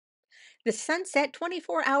The Sunset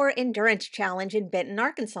 24-Hour Endurance Challenge in Benton,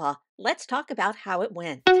 Arkansas. Let's talk about how it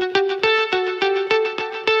went.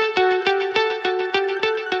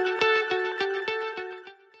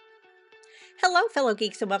 Hello, fellow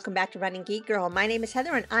geeks, and welcome back to Running Geek Girl. My name is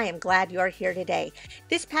Heather, and I am glad you are here today.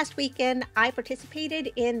 This past weekend, I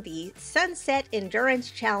participated in the Sunset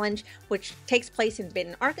Endurance Challenge, which takes place in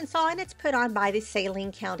Benton, Arkansas, and it's put on by the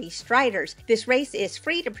Saline County Striders. This race is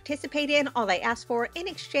free to participate in. All they ask for in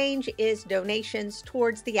exchange is donations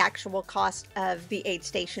towards the actual cost of the aid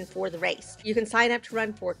station for the race. You can sign up to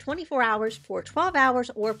run for 24 hours, for 12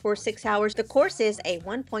 hours, or for 6 hours. The course is a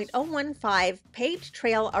 1.015 paved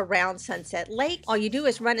trail around Sunset Lake. All you do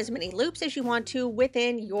is run as many loops as you want to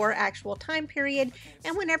within your actual time period,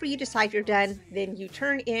 and whenever you decide you're done, then you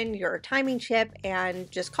turn in your timing chip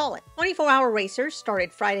and just call it. 24-hour racers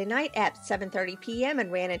started Friday night at 7:30 p.m.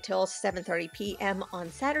 and ran until 7:30 p.m. on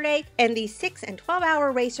Saturday, and the 6 and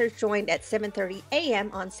 12-hour racers joined at 7:30 a.m.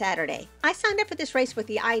 on Saturday. I signed up for this race with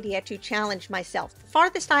the idea to challenge myself. The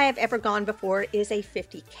farthest I have ever gone before is a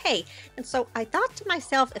 50K, and so I thought to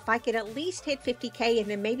myself, if I could at least hit 50K and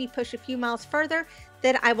then maybe push a few miles further,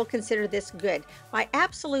 then I will consider this good. My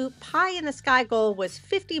absolute pie-in-the-sky goal was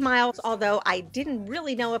 50 miles, although I didn't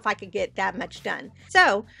really know if I could get that much done.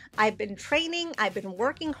 So I've been training, I've been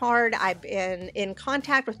working hard, I've been in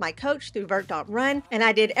contact with my coach through Vert.Run, and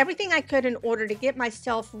I did everything I could in order to get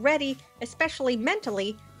myself ready, especially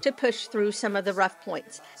mentally, to push through some of the rough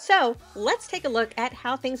points. So let's take a look at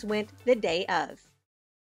how things went the day of.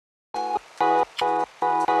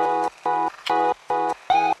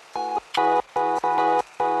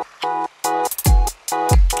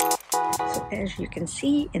 As you can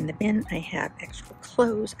see in the bin, I have extra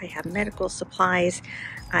clothes, I have medical supplies,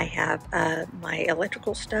 I have my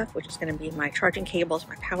electrical stuff, which is going to be my charging cables,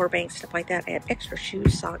 my power banks, stuff like that. I have extra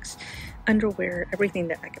shoes, socks, underwear, everything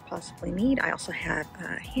that I could possibly need. I also have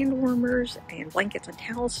hand warmers and blankets and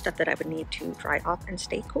towels, stuff that I would need to dry off and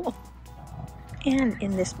stay cool. And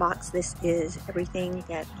in this box, this is everything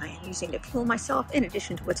that I'm using to fuel myself, in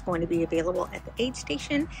addition to what's going to be available at the aid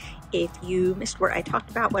station. If you missed where I talked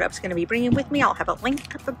about what I was going to be bringing with me, I'll have a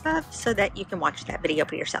link up above so that you can watch that video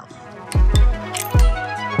for yourself.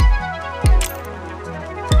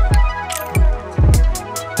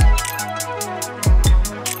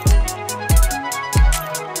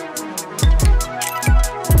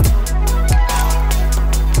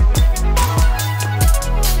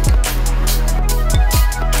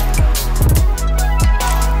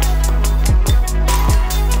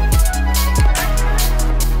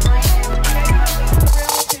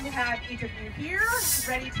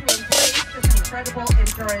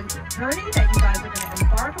 Endurance journey that you guys are going to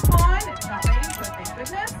embark upon. It's not raining, so thank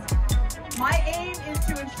goodness. My aim is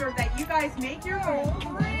to ensure that you guys make your goal.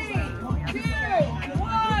 3, 2,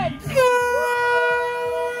 1.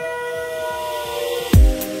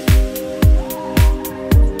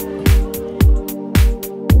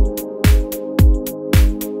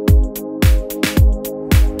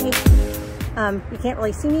 You can't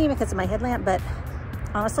really see me because of my headlamp, but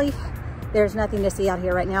honestly, there's nothing to see out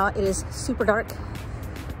here right now. It is super dark.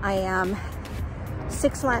 I am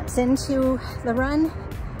 6 laps into the run,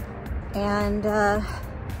 and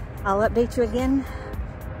I'll update you again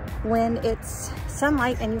when it's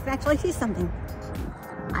sunlight and you can actually see something.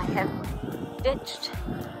 I have ditched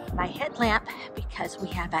my headlamp because we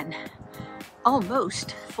have an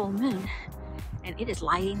almost full moon, and it is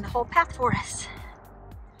lighting the whole path for us.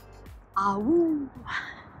 Awoo!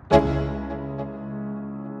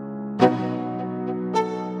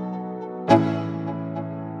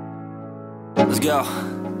 Let's go.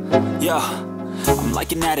 Yo, I'm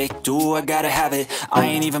like an addict, do I gotta have it. I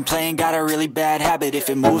ain't even playing, got a really bad habit. If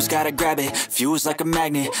it moves, gotta grab it. Fuse like a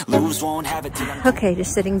magnet, lose, won't have it. Okay,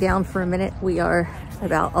 just sitting down for a minute. We are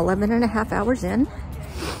about 11.5 hours in.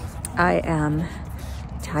 I am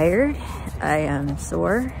tired. I am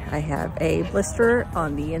sore. I have a blister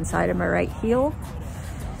on the inside of my right heel.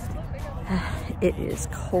 It is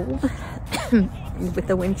cold. With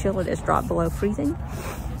the wind chill, it has dropped below freezing.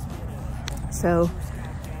 So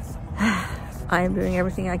I am doing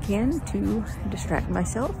everything I can to distract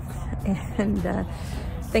myself, and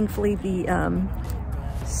thankfully the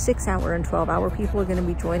 6-hour and 12-hour people are going to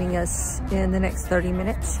be joining us in the next 30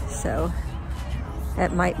 minutes, so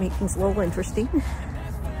that might make things a little interesting.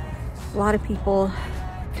 A lot of people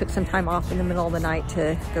took some time off in the middle of the night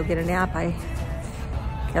to go get a nap. I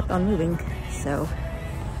kept on moving, so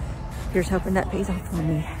here's hoping that pays off for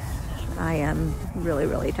me. I am really,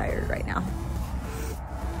 really tired right now.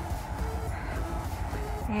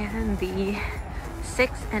 And the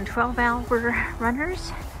 6 and 12 hour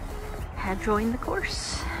runners have joined the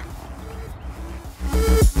course.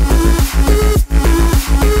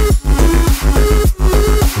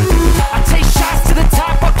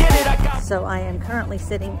 currently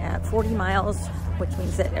sitting at 40 miles, which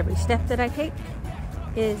means that every step that I take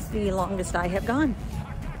is the longest I have gone.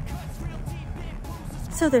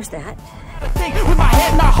 So there's that. With my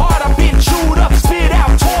head and my heart, I'm being chewed up, spit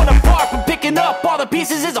out, torn apart. But picking up all the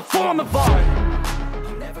pieces is a form of art.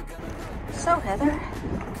 So Heather,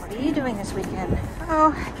 what are you doing this weekend?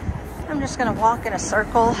 Oh, I'm just gonna walk in a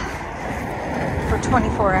circle for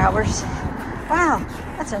 24 hours. Wow,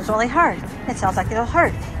 that sounds really hard. It sounds like it'll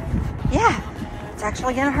hurt. Yeah, it's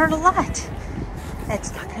actually gonna hurt a lot.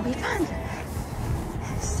 It's not gonna be fun.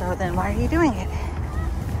 So then why are you doing it?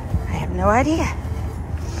 I have no idea.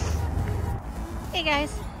 Hey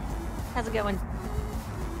guys, how's it going?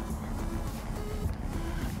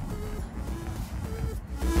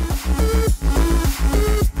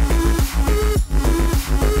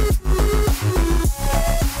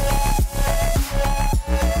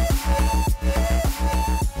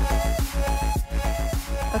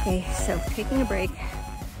 Okay, so taking a break.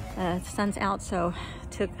 The sun's out, so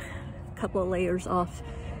took a couple of layers off.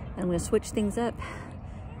 I'm gonna switch things up.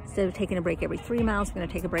 Instead of taking a break every 3 miles, I'm gonna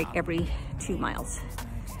take a break every 2 miles.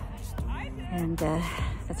 And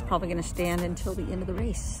that's probably gonna stand until the end of the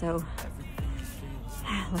race. So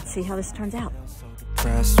let's see how this turns out.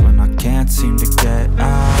 When I can't seem to get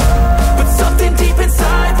out, but something deep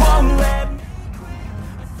inside won't let me.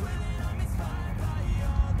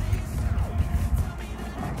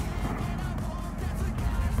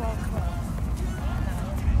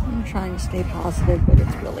 I'm trying to stay positive, but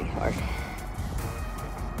it's really hard.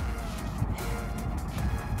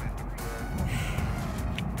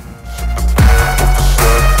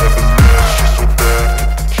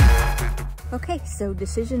 Okay, so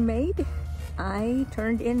decision made. I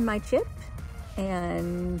turned in my chip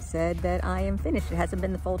and said that I am finished. It hasn't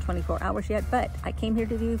been the full 24 hours yet, but I came here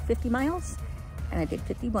to do 50 miles and I did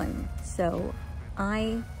 51. So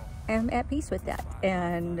I am at peace with that.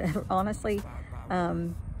 And honestly,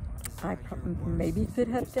 I maybe could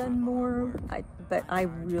have done more, but I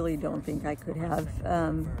really don't think I could have.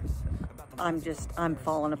 I'm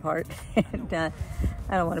falling apart and I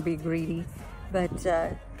don't want to be greedy, but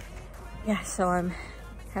yeah, so I'm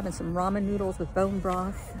having some ramen noodles with bone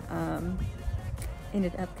broth.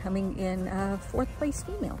 Ended up coming in 4th place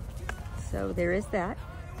female. So there is that.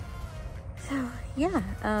 So yeah,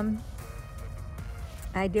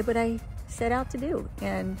 I did what I set out to do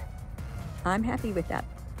and I'm happy with that.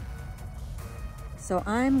 So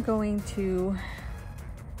I'm going to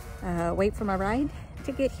wait for my ride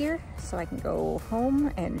to get here so I can go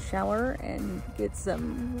home and shower and get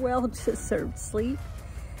some well-deserved sleep.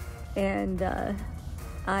 And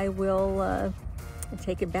I will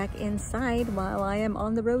take it back inside while I am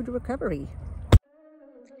on the road to recovery.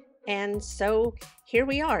 And so here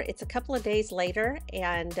we are. It's a couple of days later,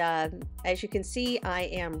 and as you can see, I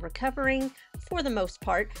am recovering for the most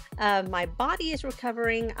part. My body is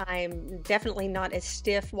recovering. I'm definitely not as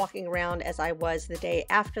stiff walking around as I was the day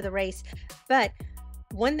after the race, but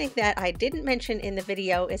one thing that I didn't mention in the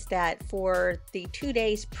video is that for the 2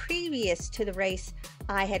 days previous to the race,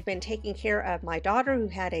 I had been taking care of my daughter who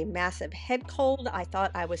had a massive head cold. I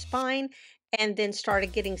thought I was fine, and then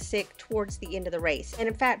started getting sick towards the end of the race. And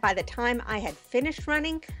in fact, by the time I had finished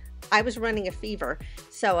running, I was running a fever.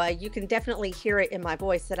 So you can definitely hear it in my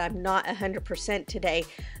voice that I'm not 100% today.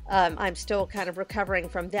 I'm still kind of recovering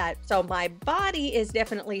from that. So my body is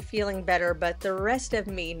definitely feeling better, but the rest of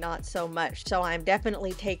me not so much. So I'm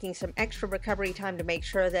definitely taking some extra recovery time to make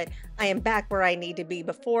sure that I am back where I need to be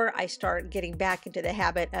before I start getting back into the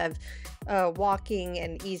habit of walking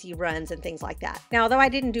and easy runs and things like that. Now, although I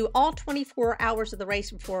didn't do all 24 hours of the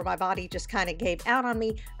race before my body just kind of gave out on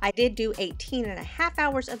me, I did do 18.5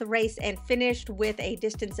 hours of the race and finished with a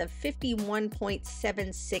distance of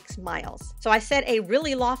 51.76 miles. So I set a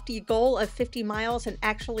really lofty goal of 50 miles and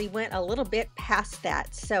actually went a little bit past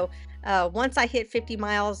that. So once I hit 50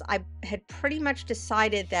 miles, I had pretty much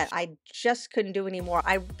decided that I just couldn't do anymore.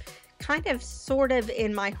 I kind of sort of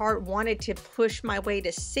in my heart wanted to push my way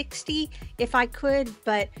to 60 if I could,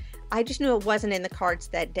 but I just knew it wasn't in the cards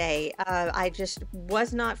that day. I just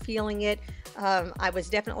was not feeling it. I was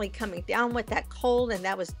definitely coming down with that cold, and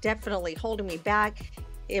that was definitely holding me back.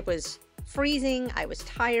 It was freezing, I was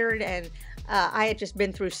tired, and I had just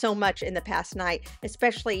been through so much in the past night,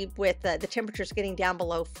 especially with the temperatures getting down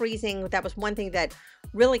below freezing. That was one thing that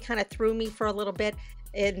really kind of threw me for a little bit,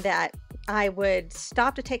 in that I would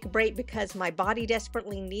stop to take a break because my body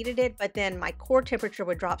desperately needed it, but then my core temperature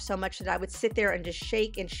would drop so much that I would sit there and just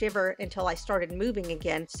shake and shiver until I started moving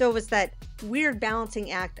again. So it was that weird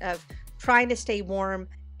balancing act of trying to stay warm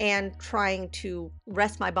and trying to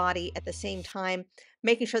rest my body at the same time.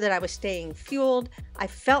 making sure that I was staying fueled. I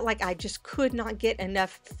felt like I just could not get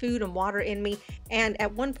enough food and water in me. And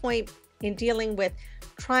at one point in dealing with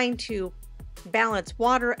trying to balance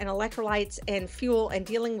water and electrolytes and fuel and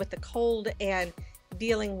dealing with the cold and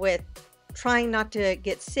dealing with trying not to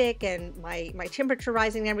get sick and my temperature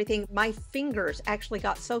rising and everything, my fingers actually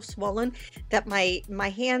got so swollen that my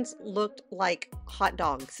hands looked like hot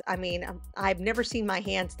dogs. I mean, I've never seen my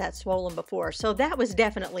hands that swollen before, so that was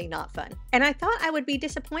definitely not fun. And I thought I would be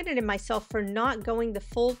disappointed in myself for not going the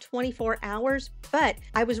full 24 hours, but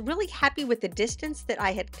I was really happy with the distance that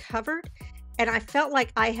I had covered, and I felt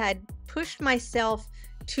like I had pushed myself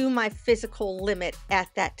to my physical limit at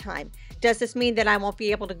that time. Does this mean that I won't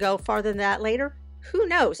be able to go farther than that later? Who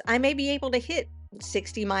knows? I may be able to hit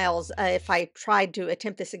 60 miles if I tried to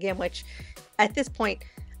attempt this again, which at this point,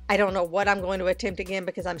 I don't know what I'm going to attempt again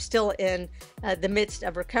because I'm still in the midst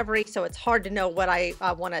of recovery. So it's hard to know what I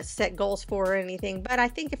want to set goals for or anything. But I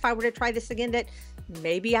think if I were to try this again, that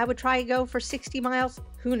maybe I would try to go for 60 miles.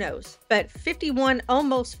 Who knows? But 51,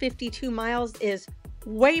 almost 52 miles is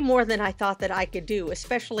way more than I thought that I could do,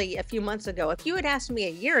 especially a few months ago. If you had asked me a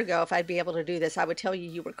year ago if I'd be able to do this, I would tell you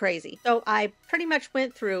you were crazy. So I pretty much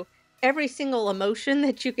went through every single emotion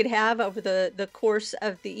that you could have over the course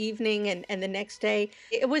of the evening and the next day.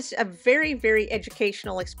 It was a very, very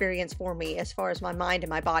educational experience for me as far as my mind and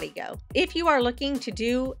my body go. If you are looking to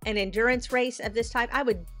do an endurance race of this type, I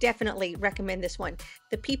would definitely recommend this one.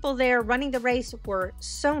 The people there running the race were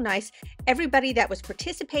so nice. Everybody that was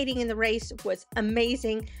participating in the race was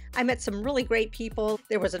amazing. I met some really great people.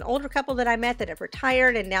 There was an older couple that I met that have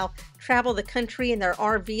retired and now travel the country in their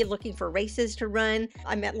RV looking for races to run.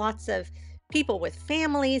 I met lots of people with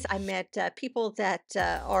families. I met people that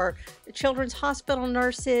are children's hospital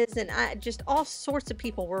nurses, and just all sorts of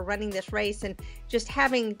people were running this race and just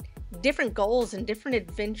having different goals and different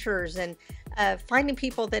adventures and finding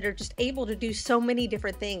people that are just able to do so many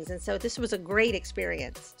different things. And so this was a great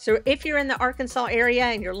experience. So if you're in the Arkansas area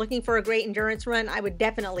and you're looking for a great endurance run, I would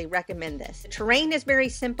definitely recommend this. The terrain is very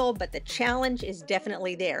simple, but the challenge is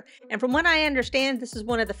definitely there. And from what I understand, this is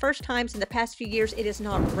one of the first times in the past few years it has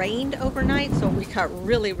not rained overnight, so we got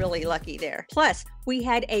really, really lucky there. Plus, we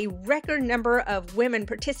had a record number of women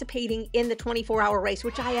participating in the 24-hour race,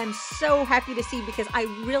 which I am so happy to see because I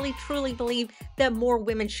really, truly believe that more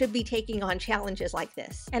women should be taking on challenges like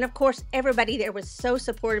this. And of course, everybody there was so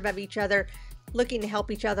supportive of each other, looking to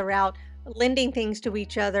help each other out, lending things to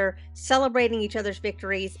each other, celebrating each other's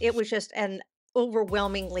victories. It was just an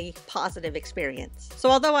overwhelmingly positive experience. So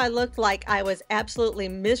although I looked like I was absolutely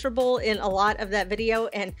miserable in a lot of that video,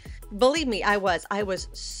 and believe me, I was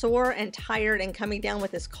sore and tired and coming down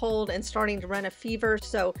with this cold and starting to run a fever.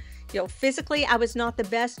 So, physically I was not the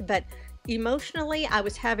best, but emotionally I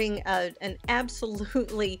was having an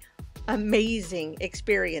absolutely amazing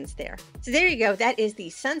experience there. So there you go. That is the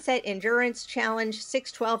Sunset Endurance Challenge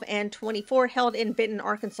 6, 12, and 24 held in Benton,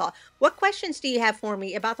 Arkansas. What questions do you have for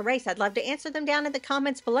me about the race? I'd love to answer them down in the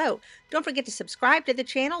comments below. Don't forget to subscribe to the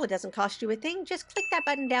channel. It doesn't cost you a thing. Just click that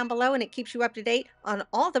button down below and it keeps you up to date on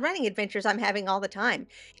all the running adventures I'm having all the time.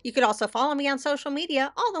 You could also follow me on social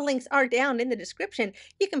media. All the links are down in the description.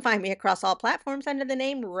 You can find me across all platforms under the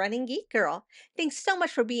name Running Geek Girl. Thanks so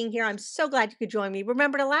much for being here. I'm so glad you could join me.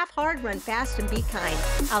 Remember to laugh hard, run fast, and be kind.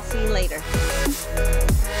 I'll see you later.